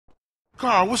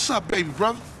Carl, what's up, baby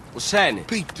brother? What's happening?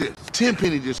 Peep this.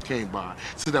 Tenpenny just came by.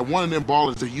 Said that one of them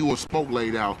ballers that you and Smoke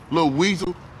laid out, Lil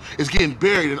Weasel, is getting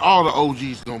buried and all the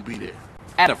OGs gonna be there.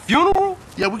 At a funeral?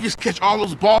 Yeah, we just catch all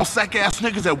those ball sack ass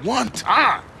niggas at one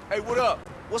time. Hey, what up?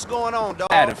 What's going on, dog?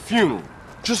 At a funeral.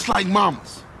 Just like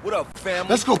mamas. What up, family?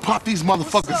 Let's go pop these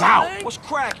motherfuckers What's up, out. man? What's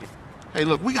cracking? Hey,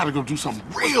 look, we gotta go do something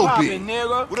real What's big. poppin',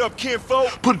 nigga? What up,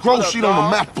 kinfolk? Put Grove Street on the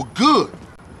map for good.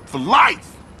 For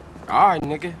life. All right,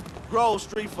 nigga. Grove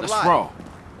Street for Let's life. roll.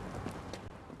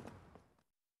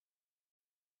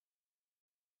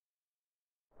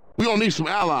 We gonna need some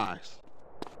allies.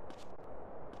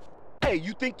 Hey,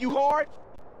 you think you hard?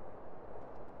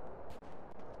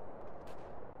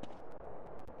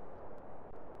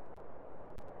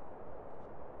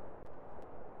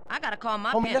 I gotta call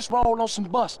my Homie, pimp. let's roll on some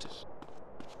busters.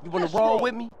 You wanna Let's roll roll.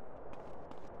 with me?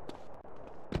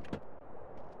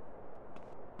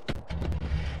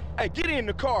 Hey, get in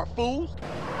the car, fools.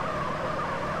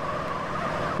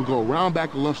 We'll go around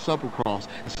back and left Sepulcros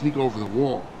and sneak over the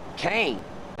wall. Kane,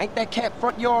 ain't that cat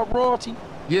front yard royalty?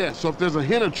 Yeah, so if there's a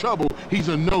hint of trouble, he's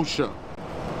a no-show.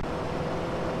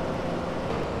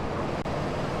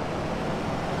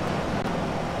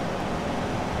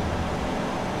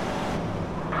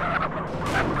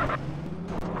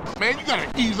 Man, you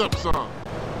gotta ease up some.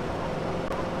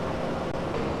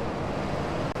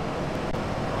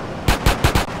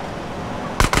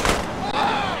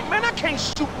 Man, I can't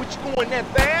shoot with you going that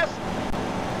fast.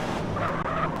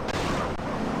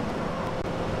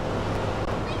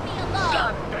 Leave me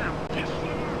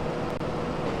alone.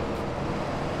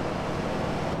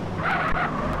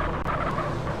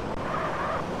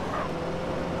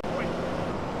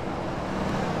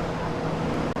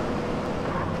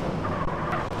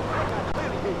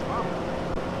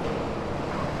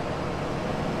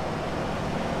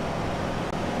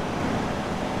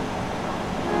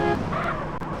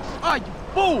 Ah, you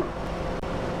fool!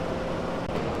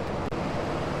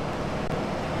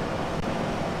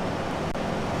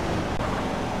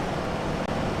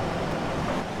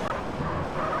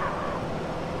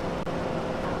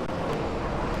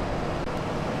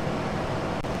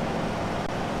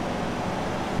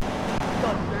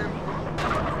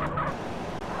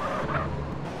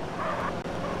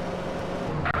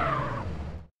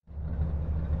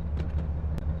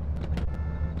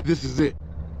 This is it.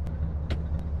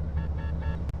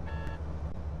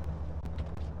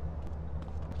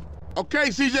 Okay,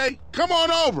 CJ, come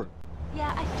on over.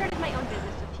 Yeah, I started my own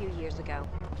business a few years ago.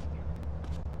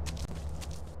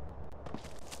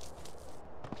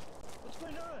 What's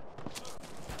going on?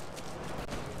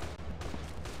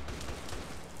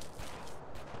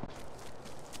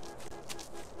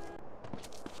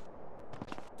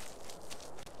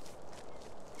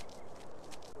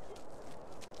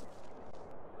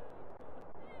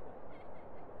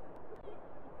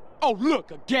 Oh,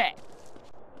 look, a gat!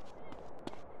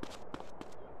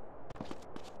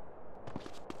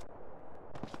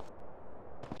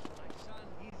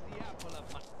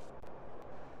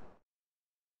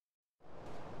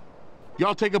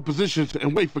 Y'all take up positions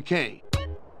and wait for Kane.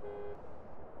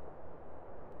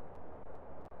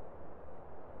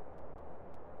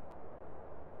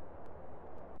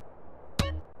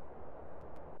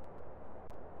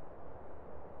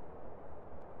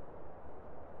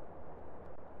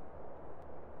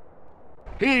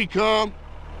 Here he come.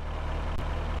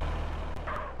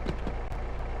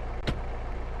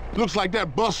 Looks like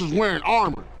that buster's wearing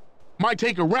armor. Might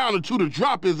take a round or two to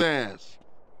drop his ass.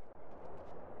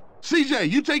 CJ,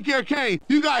 you take care of Kane.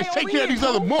 You guys take care of these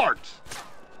other marks.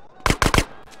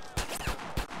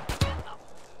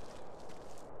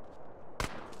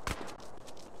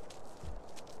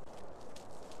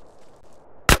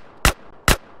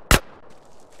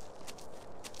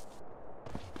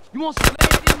 You want some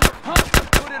lead in your punch?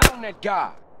 Put it on that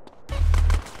guy.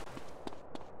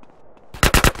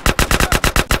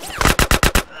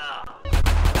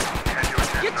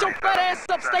 Get your fat ass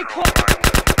up, stay close.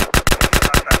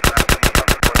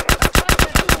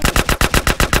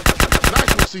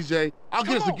 Nice one, CJ. I'll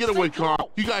get us a getaway car.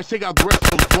 You guys take out the rest of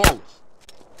those ballers.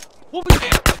 We'll be there.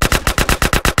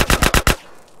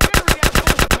 Bury that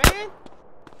fool, man.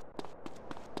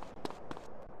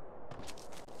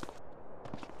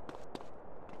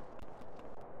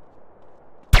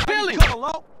 Kill him.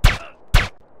 Hello?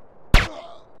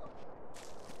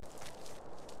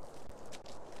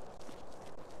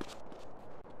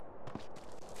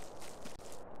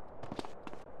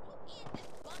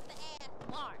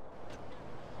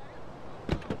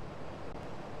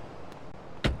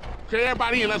 Okay,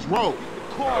 everybody in, let's roll.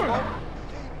 Corvo.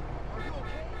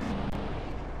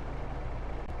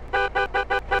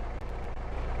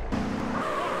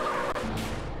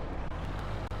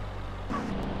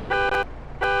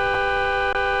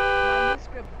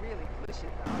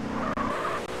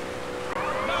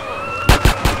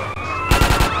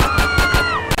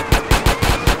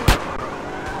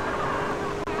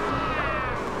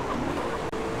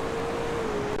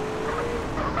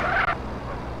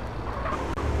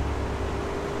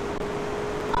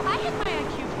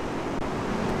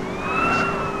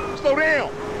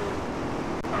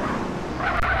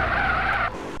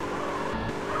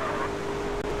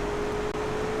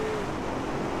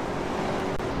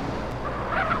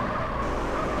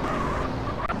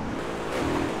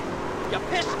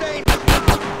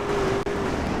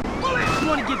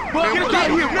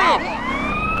 here now!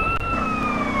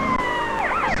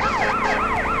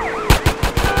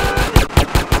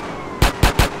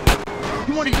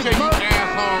 You want to get you murdered?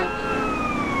 asshole.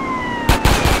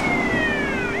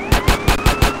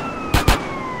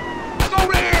 Slow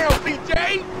down, CJ!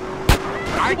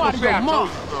 I ain't gonna say I told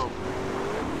you so.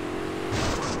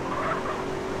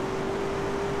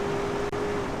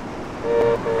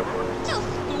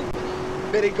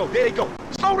 There they go, there they go.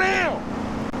 Slow down!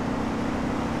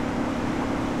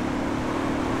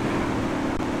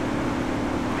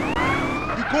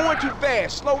 You're going too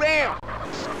fast. Slow down.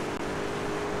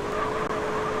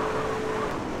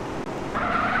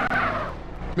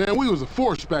 Man, we was a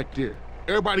force back there.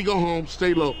 Everybody go home,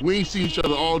 stay low. We ain't see each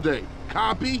other all day.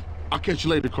 Copy? I'll catch you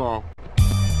later, Carl.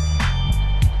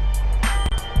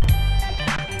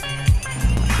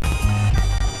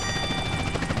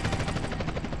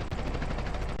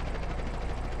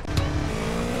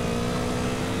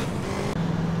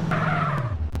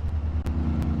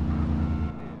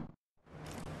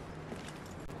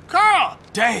 Carl!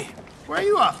 Damn. Where are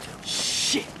you off to?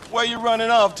 Shit. Where you running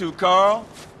off to, Carl?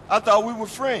 I thought we were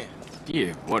friends.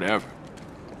 Yeah, whatever.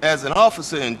 As an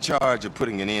officer in charge of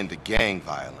putting an end to gang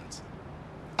violence,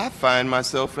 I find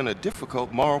myself in a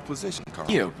difficult moral position,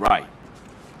 Carl. Yeah, right.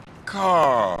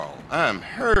 Carl, I'm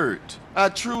hurt. I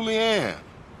truly am.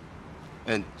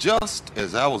 And just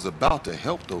as I was about to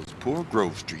help those poor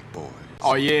Grove Street boys.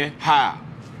 Oh, yeah? How?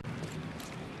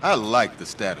 I like the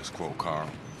status quo, Carl.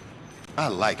 I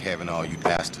like having all you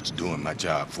bastards doing my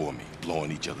job for me,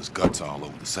 blowing each other's guts all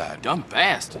over the sidewalk. Dumb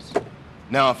bastards.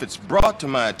 Now, if it's brought to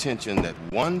my attention that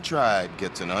one tribe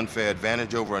gets an unfair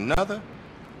advantage over another,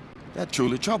 that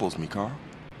truly troubles me, Carl.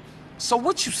 So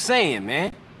what you saying,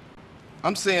 man?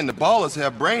 I'm saying the ballers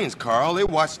have brains, Carl. They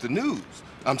watch the news.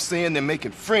 I'm saying they're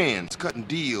making friends, cutting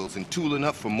deals, and tooling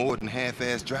up for more than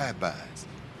half-assed drive-bys.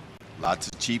 Lots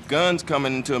of cheap guns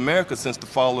coming into America since the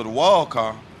fall of the wall,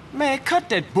 Carl. Man, cut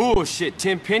that bullshit,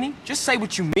 Tenpenny. Just say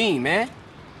what you mean, man.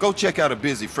 Go check out a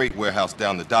busy freight warehouse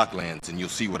down the docklands and you'll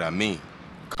see what I mean,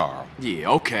 Carl.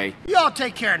 Yeah, okay. Y'all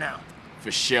take care now. For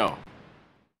sure.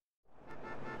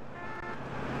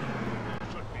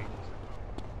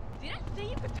 Did I say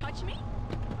you could touch me?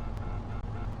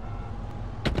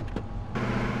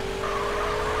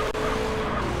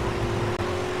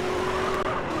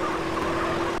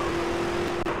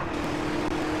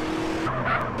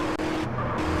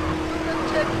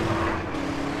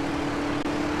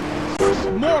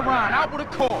 Moron, out with a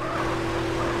call.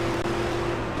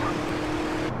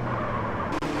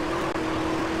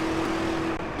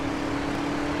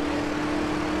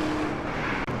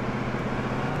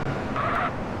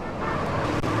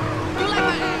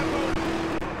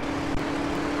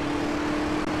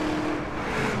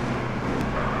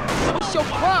 What's your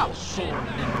problem?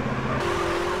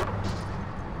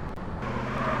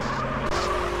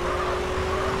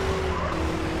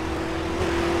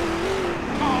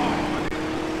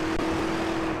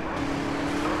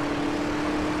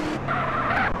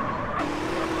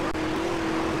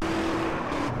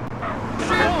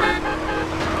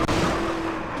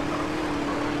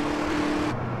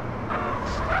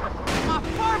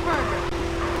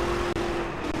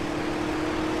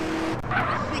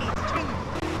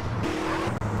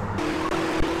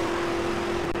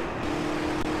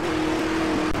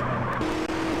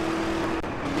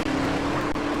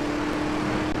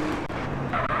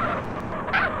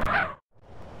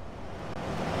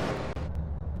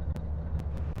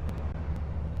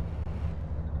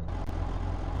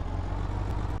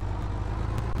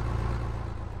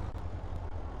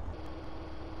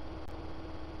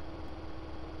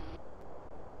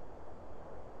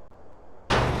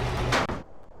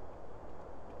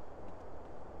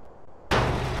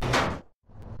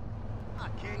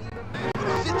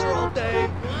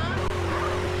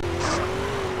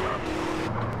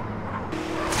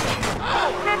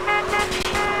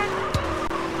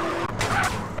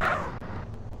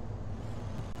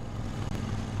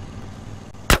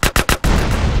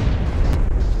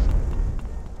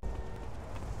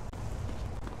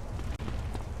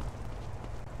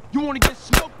 You wanna get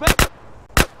smoked back?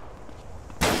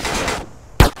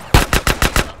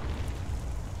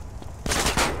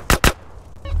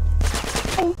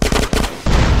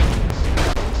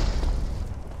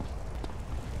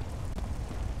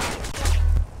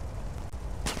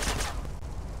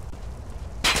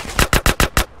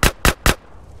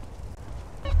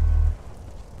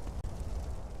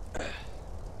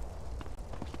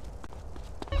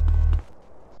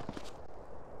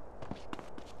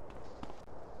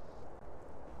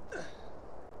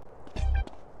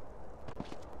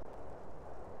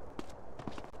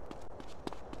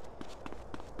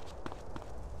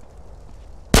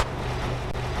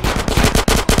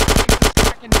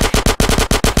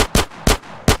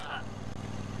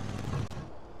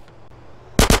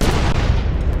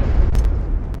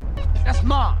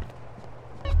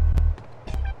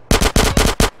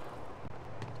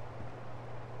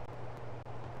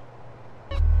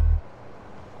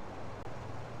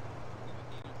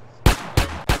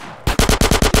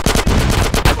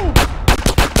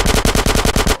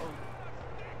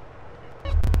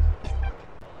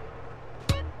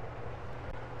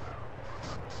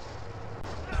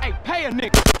 slay a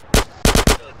nigga.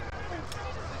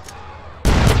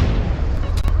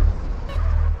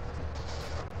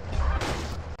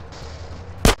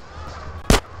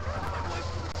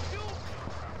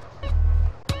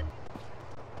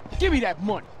 Give me that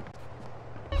money.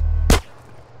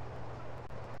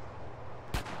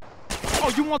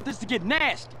 Oh, you want this to get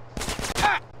nasty?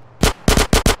 Ah!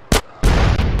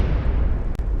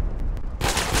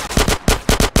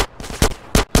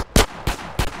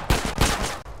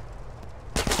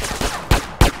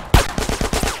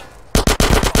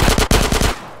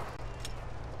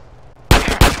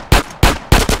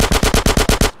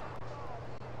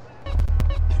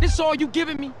 This all you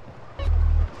giving me?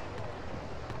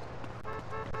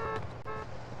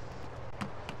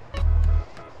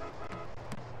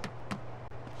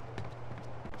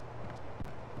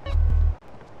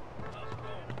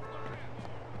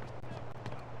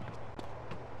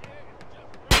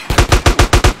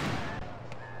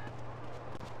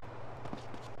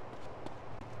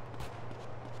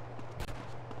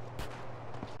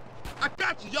 I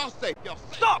got you. Y'all safe. Y'all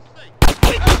safe. Stop!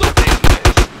 Get to the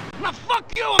business! Now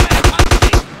fuck you,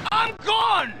 America! I'm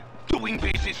gone! Doing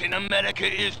business in America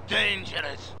is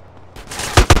dangerous.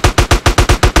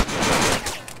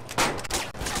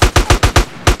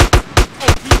 Oh,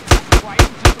 yeah, right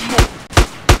into the more.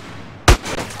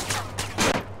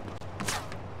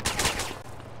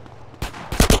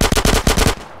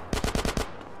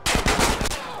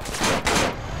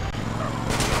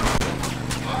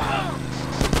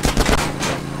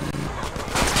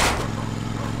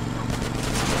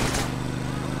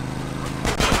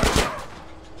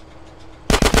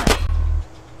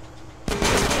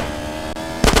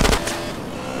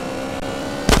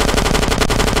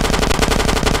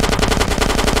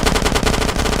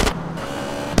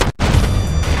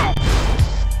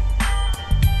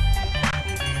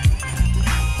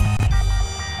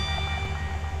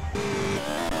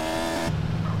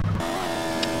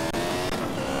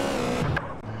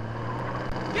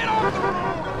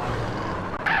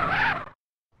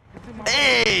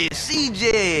 Hey,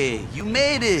 CJ, you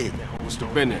made it. What's the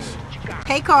business?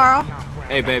 Hey, Carl.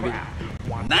 Hey, baby.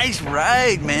 Nice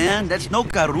ride, man. That's no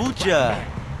carucha.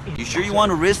 You sure you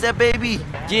want to risk that, baby?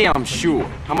 Yeah, I'm sure.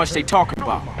 How much they talking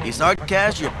about? It's our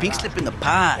cash, your pink slip in the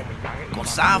pot. Con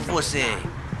Sanfose.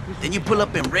 Then you pull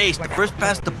up and race. The first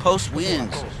past the post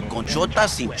wins. Con chota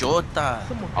sin chota.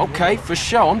 Okay, for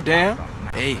sure. I'm down.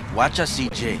 Hey, watch us,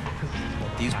 CJ.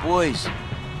 These boys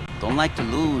don't like to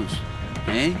lose,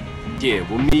 eh? Yeah,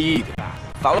 well, me either.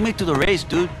 Follow me to the race,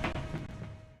 dude.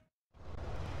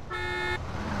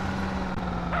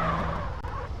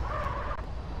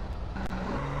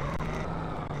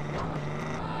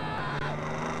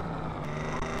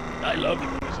 I love you.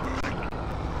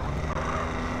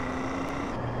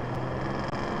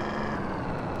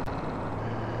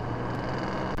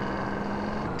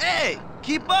 Hey,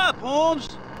 keep up,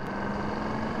 Holmes.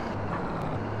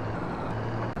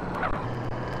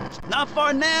 Not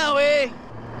far now, eh?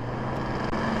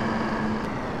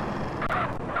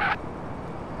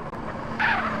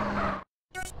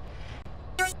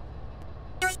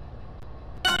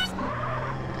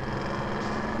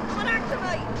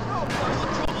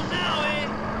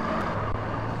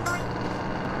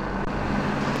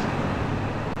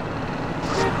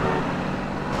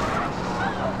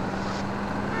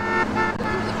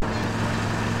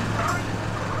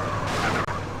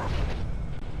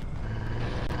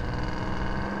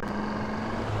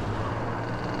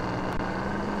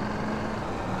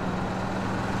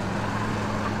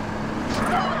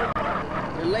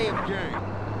 The layup game.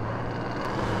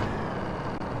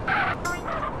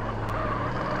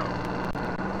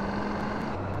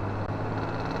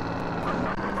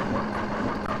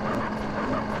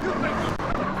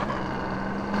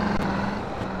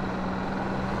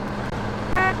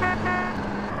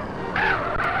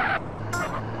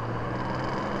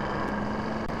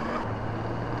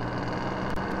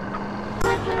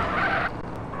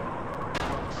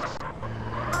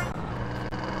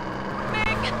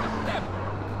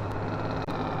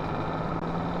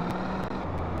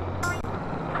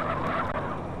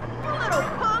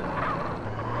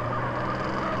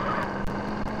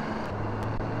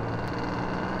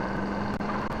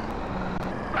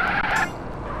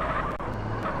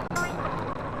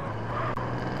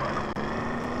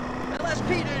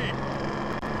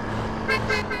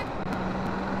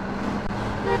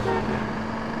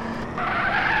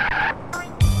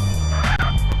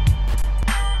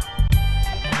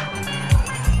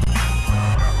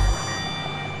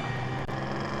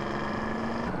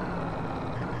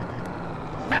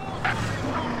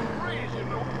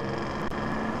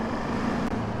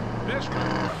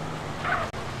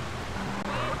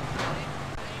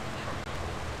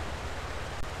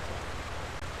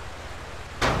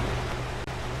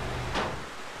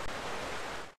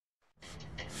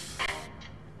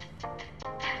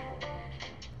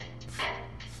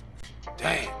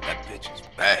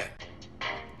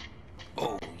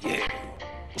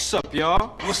 What's up, y'all?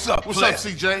 What's up, What's up,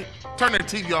 CJ? Turn that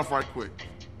TV off right quick.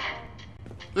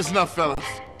 Listen up, fellas.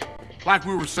 Like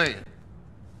we were saying,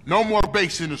 no more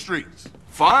base in the streets.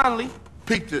 Finally.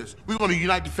 Peep this. We're gonna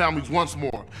unite the families once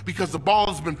more because the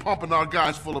ballers have been pumping our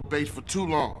guys full of base for too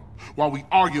long while we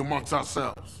argue amongst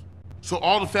ourselves. So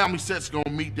all the family sets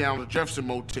gonna meet down at Jefferson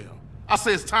Motel. I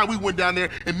say it's time we went down there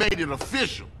and made it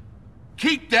official.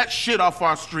 Keep that shit off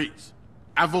our streets.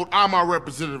 I vote I'm our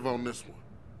representative on this one.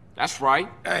 That's right.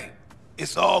 Hey,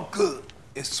 it's all good.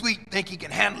 If Sweet think he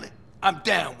can handle it, I'm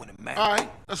down with it, man. All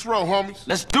right, let's roll, homies.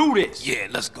 Let's do this. Yeah,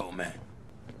 let's go, man.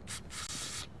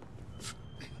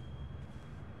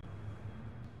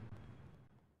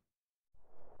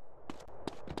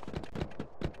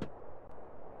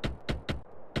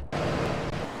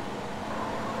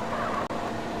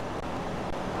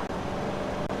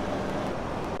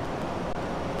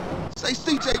 Say,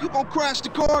 CJ, you gonna crash the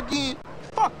car again?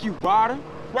 Fuck you, Ryder.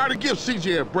 Ryder, give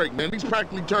CJ a break, man. He's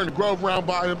practically turned the Grove around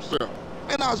by himself.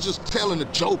 Man, I was just telling a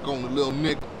joke on the little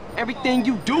nigga. Everything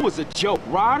you do is a joke,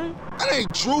 Ryder. That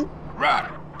ain't true.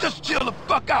 Ryder, just chill the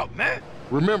fuck out, man.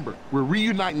 Remember, we're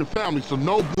reuniting the family, so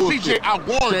no bullshit. CJ, I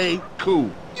warned you. Stay cool.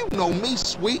 You know me,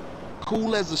 Sweet.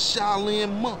 Cool as a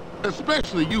Shaolin monk.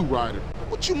 Especially you, Ryder.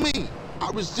 What you mean? I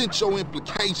resent your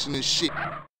implication and shit.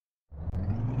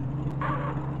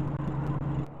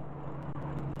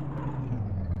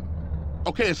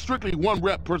 Okay, it's strictly 1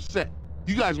 rep per set.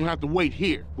 You guys gonna have to wait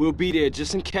here. We'll be there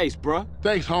just in case, bruh.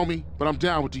 Thanks, homie, but I'm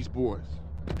down with these boys.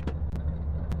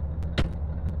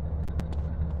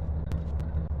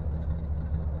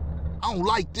 I don't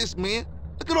like this, man.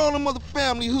 Look at all them other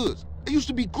family hoods. They used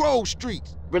to be Grove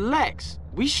Streets. Relax.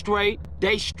 We straight,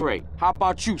 they straight. How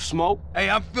about you, Smoke?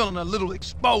 Hey, I'm feeling a little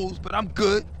exposed, but I'm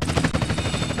good. This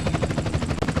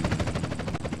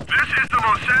is the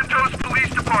Los Santos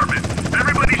Police Department.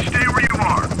 Everybody stay where you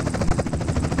are.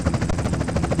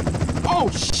 Oh,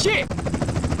 shit!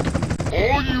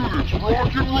 All units,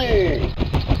 rock and roll!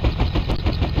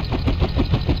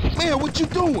 Man, what you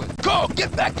doing? Go,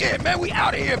 get back in, man. We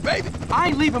out of here, baby. I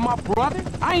ain't leaving my brother.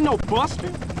 I ain't no buster.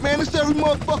 Man, it's every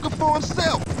motherfucker for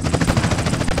himself.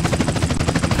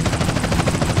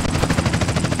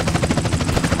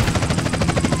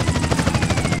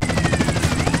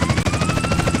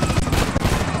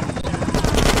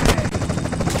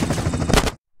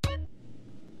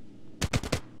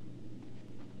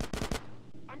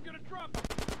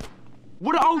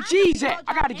 Where the OGs at?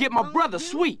 I gotta get my brother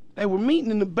Sweet. They were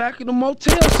meeting in the back of the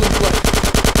motel someplace.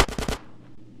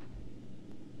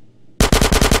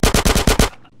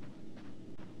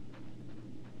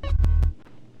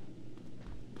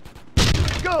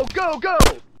 Go, go, go!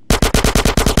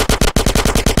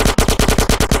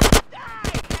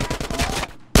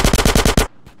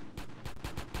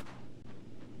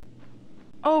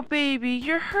 Oh, baby,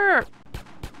 you're hurt.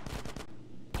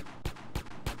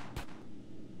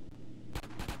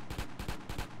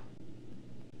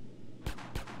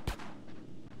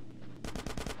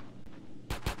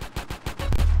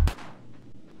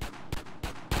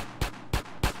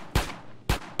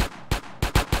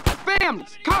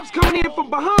 Families! Cops coming in from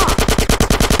behind!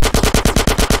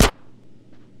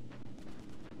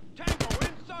 Tango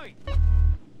in sight!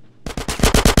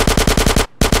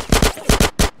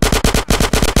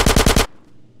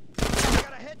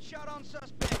 Got a headshot on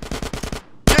suspect.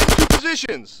 Get into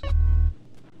positions!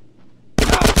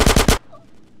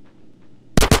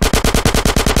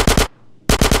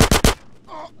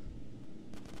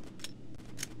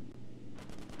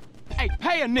 Hey,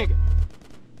 pay a nigga!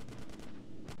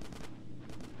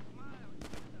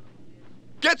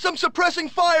 Get some suppressing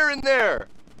fire in there!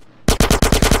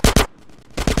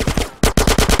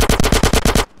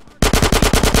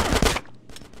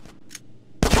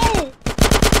 Oh!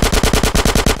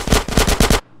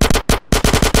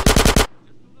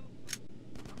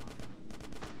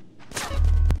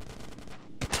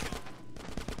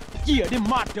 Yeah, them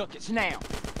my ducats now.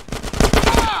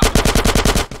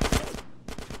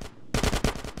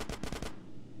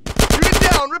 Unit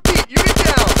down, repeat, unit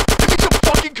down! Give me some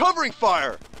fucking covering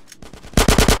fire!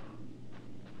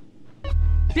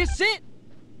 This it?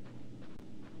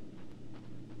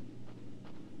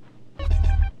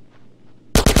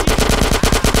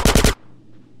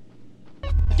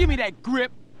 Give me that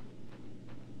grip.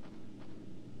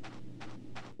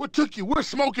 What took you? We're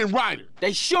smoking Ryder.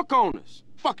 They shook on us.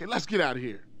 Fuck it, let's get out of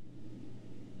here.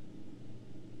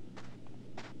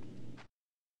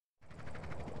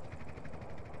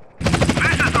 This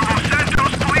is the Los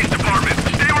Santos Police Department.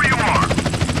 Stay where you are.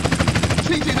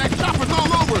 CJ, that chopper's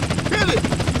all over us. Hit it!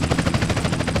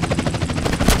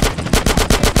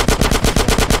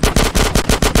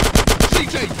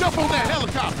 CJ, jump on that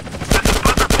helicopter.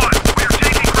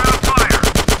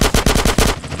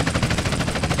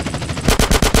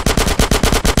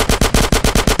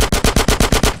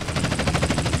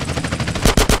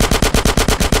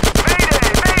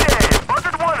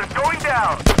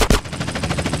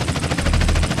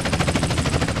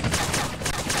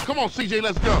 on, CJ,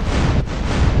 let's go.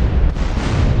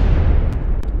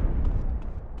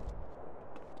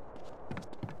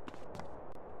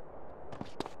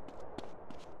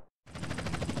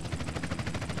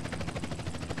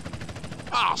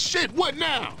 Oh, shit, what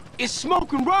now? It's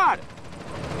Smoke and Ryder.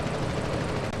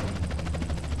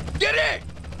 Get in!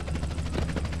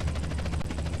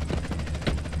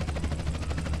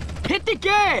 Hit the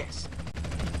gas!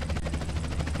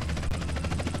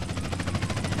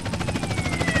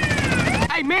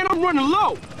 Hey, man, I'm running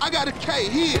low. I got a K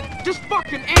here. Just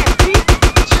fucking ass, Pete.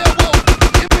 Yeah, well,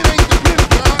 if it ain't the pimp,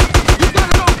 dog. You got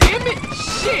it on Emmett?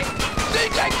 Shit!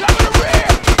 CJ, cover the rear!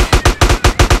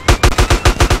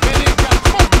 Man, they got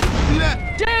smoke. See that?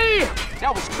 Damn!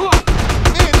 That was close.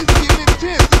 Man, it's getting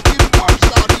intense. It's getting worse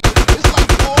out here. It's like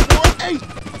World War VIII.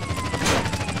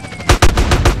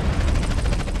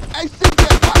 Hey, CJ,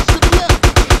 watch to the left.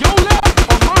 Your left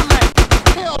or my left?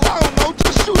 Hell, I don't know.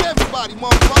 Just shoot everybody,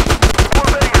 motherfucker.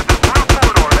 We're ready at the blue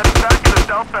corridor, heading back to the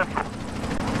South Central.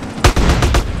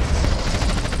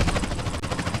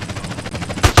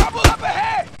 Trouble up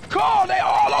ahead! Call, they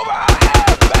all over our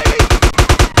heads, baby!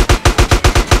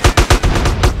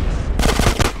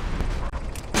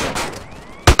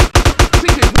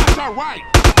 CJ, watch our right.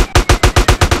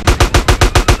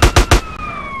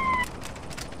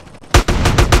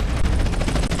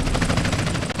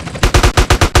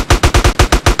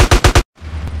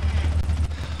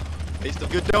 Taste of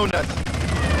good donuts.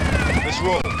 Let's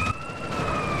roll.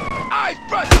 Eyes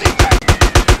front, CJ!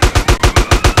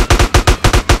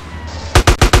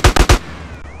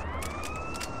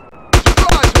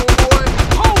 Surprise, homeboy.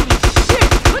 Holy shit!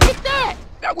 Look at that!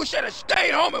 Now we should have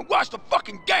stayed home and watched the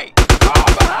fucking game. Call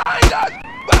behind us!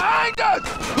 Behind us!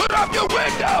 Put up your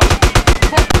window!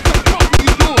 What the fuck are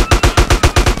you doing?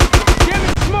 Damn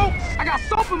it, Smoke! I got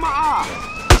soap in my eyes.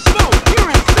 Smoke, you're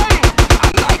insane!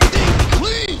 I like things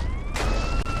clean!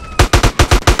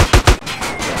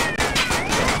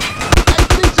 Hey,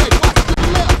 CJ, watch to the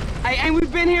left. Hey, ain't we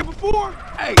been here before?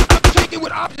 Hey, I'm taking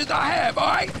what options I have,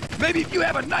 alright? Maybe if you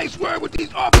have a nice word with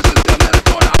these officers, they'll let us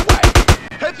on our way.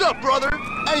 Heads up, brother.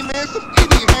 Hey, man, some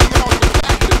idiot hanging off the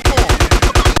back of the car.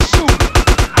 Somebody shoot him.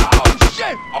 Oh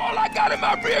shit! All I got in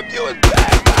my rear view is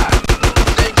bad guys!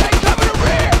 CJ, cover the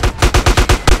rear!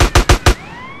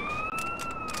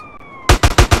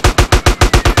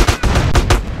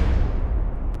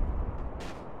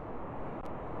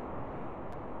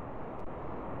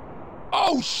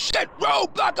 Oh shit!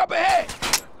 Roadblock up ahead!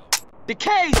 The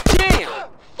K's jammed!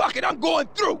 Fuck it, I'm going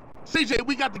through! CJ,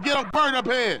 we got to get on bird up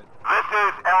here. This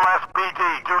is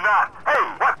LSBD. Do not. Hey,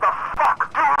 what the fuck?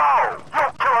 Too low.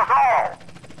 You'll kill us all.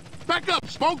 Back up,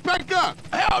 Smoke, back up.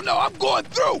 Hell no, I'm going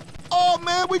through! Oh,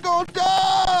 man, we gonna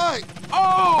die.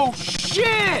 Oh,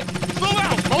 shit! Slow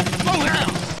down, Smoke, slow down.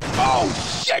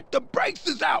 Oh shit, the brakes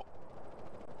is out!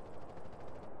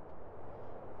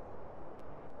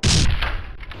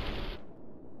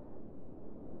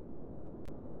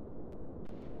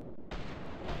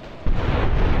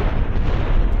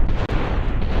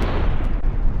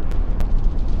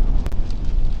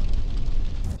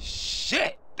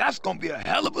 Shit, that's gonna be a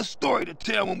hell of a story to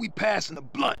tell when we passing the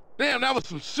blunt. Damn, that was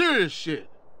some serious shit.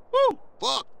 Woo,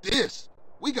 fuck this.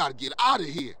 We gotta get out of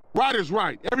here. Ryder's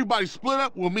right. Everybody split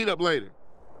up, we'll meet up later.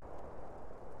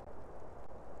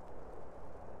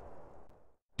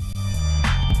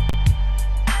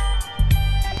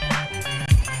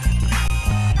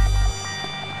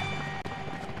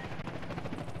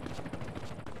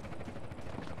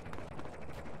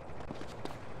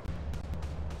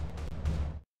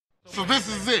 So this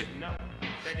is it.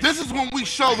 This is when we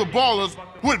show the ballers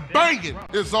what banging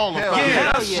is all about.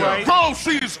 Yeah, hell yeah. Grove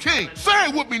Street is king. Say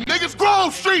it with me, niggas.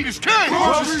 Grove Street is king.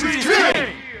 Grove Street is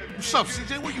king. What's up,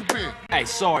 CJ? Where you been? Hey,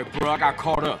 sorry, bro. I got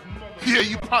caught up. Yeah,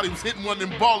 you probably was hitting one of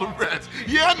them baller rats.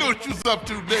 Yeah, I know what you was up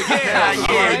to, nigga.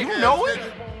 Yeah, you know it.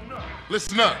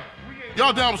 Listen up.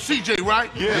 Y'all down with CJ,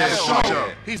 right? Yeah,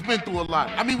 sure. He's been through a lot.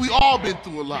 I mean, we all been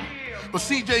through a lot. But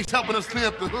CJ's helping us clean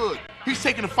up the hood. He's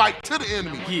taking the fight to the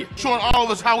enemy. Yeah. Showing all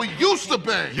of us how he used to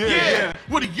bang. Yeah.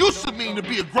 What it used to mean to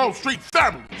be a Grove Street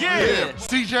family. Yeah.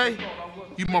 CJ,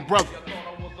 you my brother.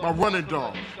 My running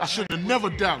dog. I should have never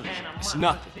doubted you. It's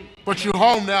nothing. But you're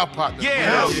home now, partner.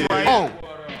 Yeah, that's right. Home.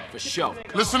 For sure.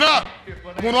 Listen up.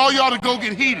 I want all y'all to go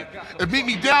get heated and meet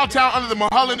me downtown under the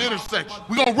Mulholland intersection.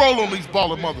 We gonna roll on these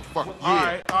baller motherfuckers. All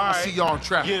right. I see y'all in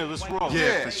traffic. Yeah, let's roll.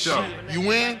 Yeah, for sure. You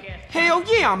in? Hell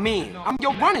yeah, I'm in. I'm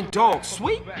your running dog,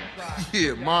 sweet.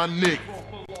 Yeah, my nigga.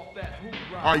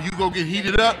 All right, you go get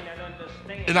heated up,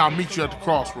 and I'll meet you at the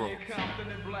crossroads.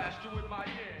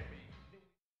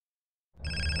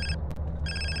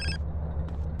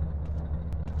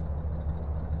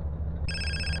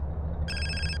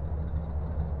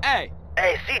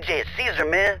 Hey, CJ, it's Caesar,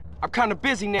 man. I'm kinda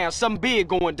busy now, something big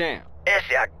going down.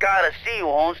 Essie, I gotta see you,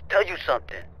 Holmes. Tell you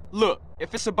something. Look,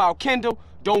 if it's about Kendall,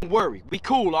 don't worry. We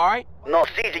cool, alright? No,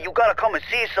 Caesar, you gotta come and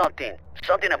see something.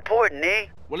 Something important, eh?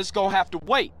 Well, it's gonna have to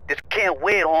wait. This can't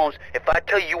wait, Holmes. If I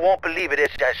tell you, you won't believe it,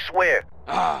 Essie, I swear.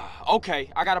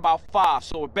 Okay. I got about 5,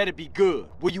 so it better be good.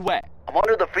 Where you at? I'm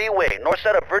under the freeway, north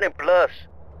side of Verdant Plus.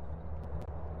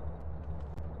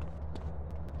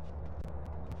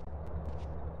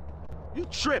 You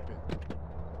tripping.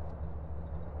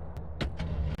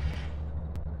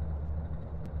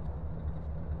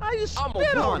 How you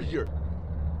spit on here?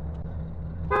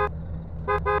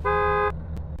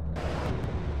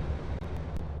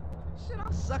 Shit,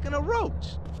 I'm sucking a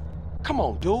roach. Come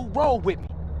on, dude. Roll with me.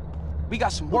 We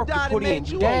got some work to put in.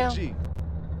 You down? OG?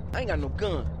 I ain't got no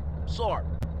gun. Sorry.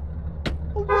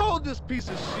 Who rolled this piece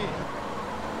of shit?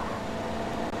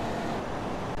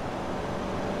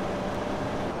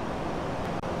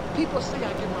 People say I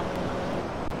get my...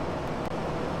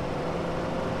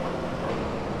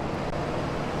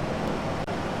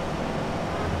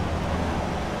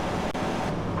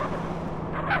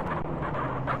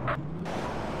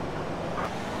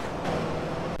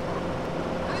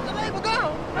 Ain't the label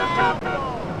gone?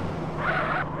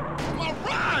 My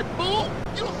ride, fool!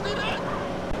 You don't see that?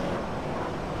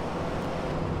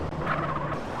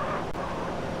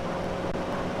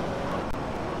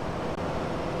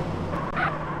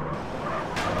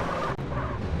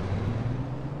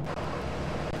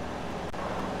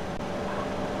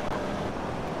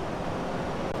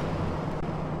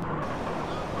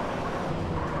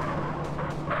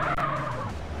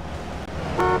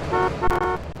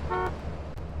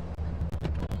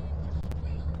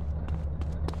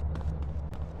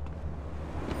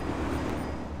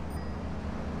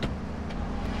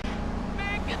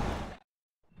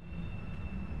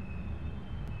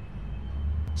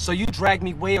 So you dragged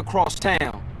me way across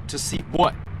town to see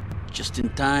what? Just in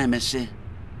time, Essie.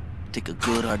 Take a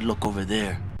good hard look over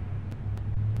there.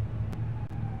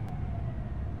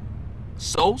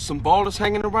 So, some ballers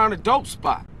hanging around a dope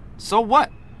spot. So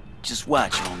what? Just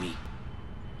watch, homie.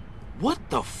 What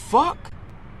the fuck?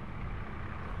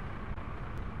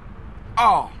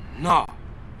 Oh, no.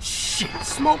 Shit,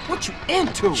 Smoke, what you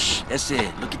into? Shh, that's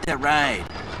it. Look at that ride.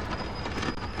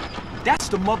 That's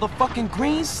the motherfucking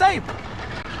Green Sabre.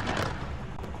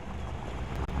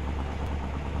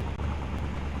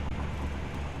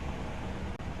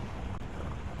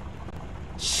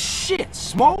 Shit,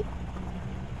 Smoke.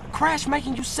 Crash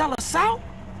making you sell us out?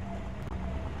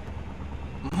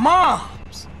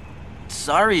 Moms!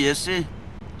 Sorry, Essie.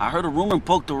 I heard a rumor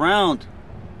poked around.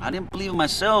 I didn't believe it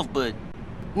myself, but...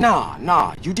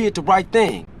 Nah, you did the right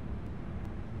thing.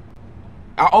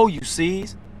 I owe you,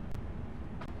 C's.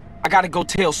 I gotta go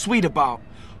tell Sweet about...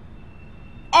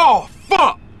 Oh,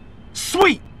 fuck!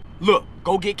 Sweet! Look,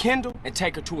 go get Kendall and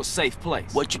take her to a safe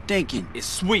place. What you thinking? It's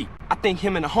Sweet. I think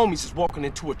him and the homies is walking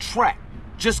into a trap.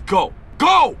 Just go.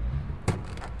 Go!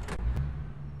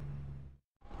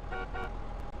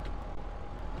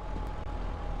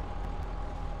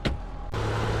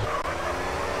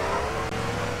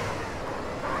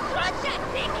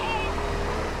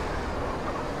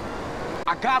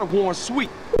 I gotta warn Sweet.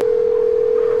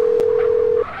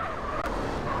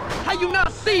 How you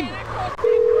not see me?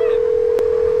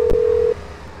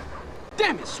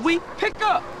 Damn it, Sweet. Pick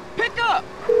up. Pick up.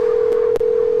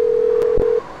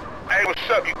 Hey, what's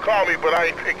up? You call me, but I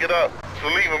ain't pick it up. So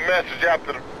leave a message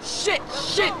after the... Shit.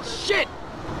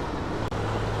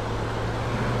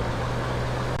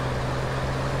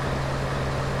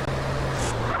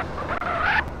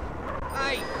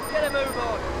 Hey, get a move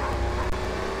on.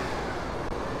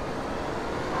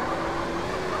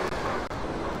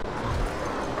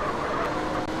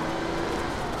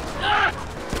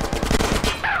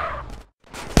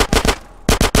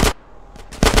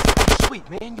 Sweet,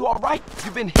 man, you alright?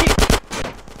 You been hit.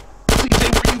 CJ,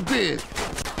 where you been?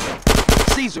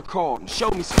 Caesar called and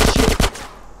showed me some shit.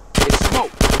 It's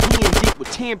Smoke. He in deep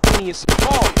with 10 penny and some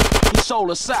ballers. He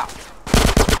sold us out.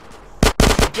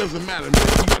 It doesn't matter, man.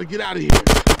 You gotta get out of here.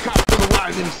 The cops gonna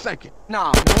ride in a second.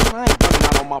 Nah, man, I ain't running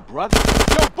out on my brother.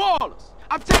 Yo, ballers!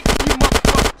 I'm taking you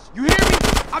motherfuckers. You hear me?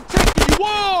 I'm taking you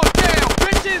all down,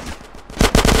 bitches!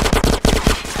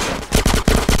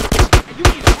 Hey, you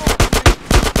need a call, man.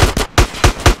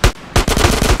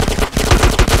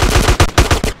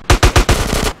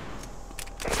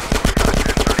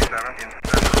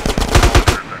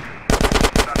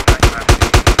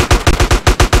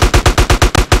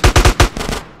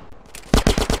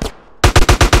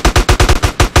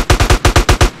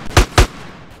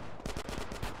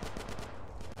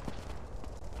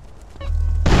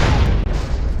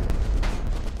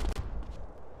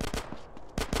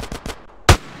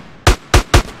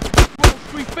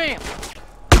 family.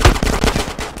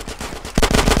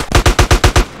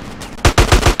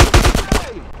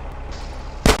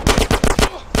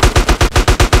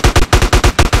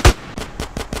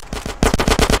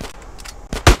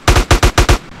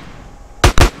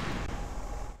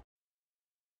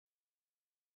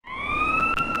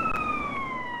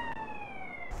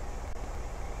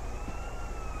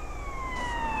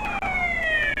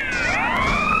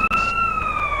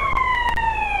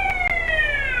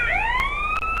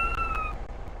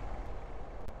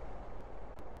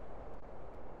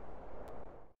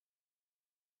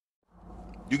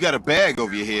 You got a bag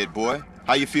over your head, boy.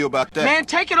 How you feel about that? Man,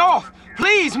 take it off.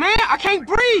 Please, man. I can't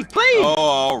breathe. Please. Oh,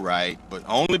 all right. But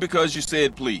only because you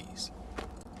said please.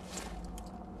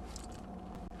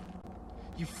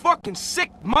 You fucking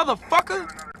sick motherfucker.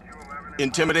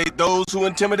 Intimidate those who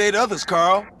intimidate others,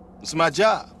 Carl. It's my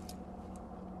job.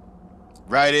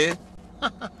 Right, Ed?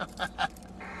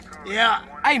 Yeah.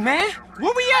 Hey, man.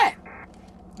 Where we at?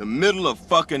 The middle of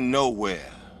fucking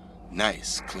nowhere.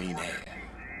 Nice, clean air.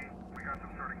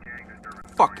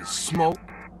 Fucking smoke.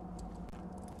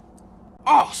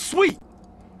 Oh, Sweet.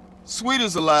 Sweet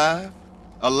is alive.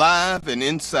 Alive and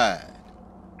inside.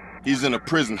 He's in a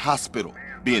prison hospital,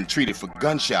 being treated for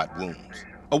gunshot wounds.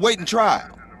 Awaiting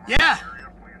trial. Yeah.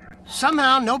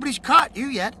 Somehow nobody's caught you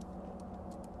yet.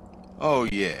 Oh,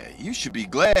 yeah. You should be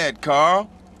glad,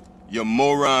 Carl. Your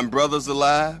moron brother's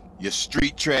alive. Your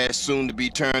street trash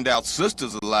soon-to-be turned-out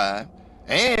sister's alive.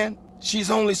 And she's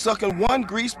only sucking one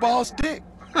greaseball's dick.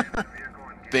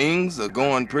 Things are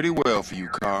going pretty well for you,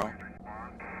 Carl.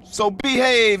 So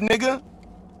behave, nigga.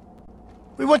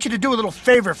 We want you to do a little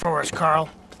favor for us, Carl.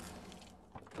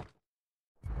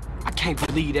 I can't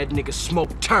believe that nigga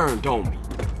Smoke turned on me.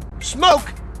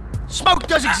 Smoke? Smoke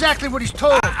does exactly what he's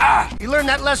told. He learned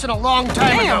that lesson a long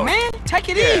time ago. Damn, man. Take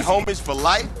it Yeah, easy. homies for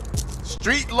life.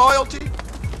 Street loyalty.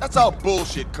 That's all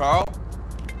bullshit, Carl.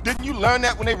 Didn't you learn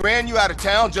that when they ran you out of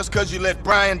town just because you let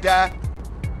Brian die?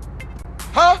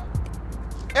 Huh?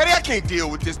 Eddie, I can't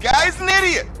deal with this guy. He's an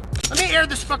idiot. Let me air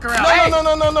this fucker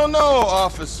out. No,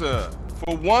 officer.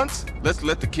 For once, let's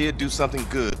let the kid do something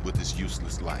good with his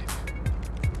useless life.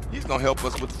 He's gonna help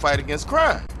us with the fight against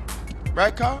crime.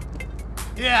 Right, Carl?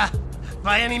 Yeah,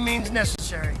 by any means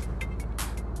necessary.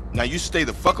 Now you stay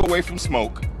the fuck away from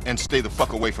Smoke and stay the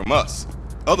fuck away from us.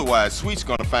 Otherwise, Sweet's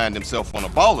gonna find himself on a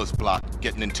baller's block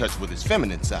getting in touch with his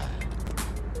feminine side.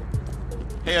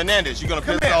 Hey, Hernandez, you gonna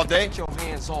piss all day? Get your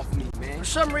hands off me, man. For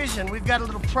some reason, we've got a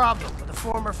little problem with a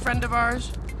former friend of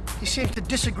ours. He seems to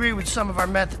disagree with some of our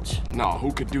methods. No,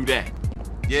 who could do that?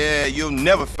 Yeah, you'll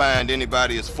never find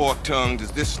anybody as fork-tongued as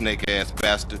this snake-ass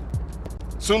bastard.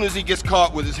 Soon as he gets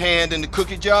caught with his hand in the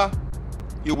cookie jar,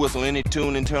 he'll whistle any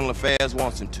tune Internal Affairs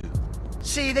wants him to.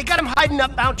 See, they got him hiding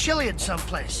up Mount Chiliad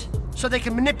someplace, so they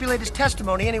can manipulate his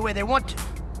testimony any way they want to.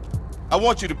 I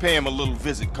want you to pay him a little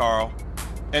visit, Carl,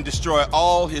 and destroy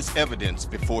all his evidence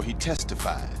before he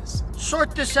testifies.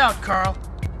 Sort this out, Carl,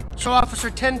 so Officer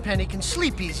Tenpenny can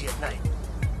sleep easy at night.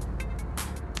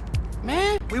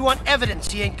 Man, we want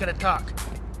evidence he ain't gonna talk.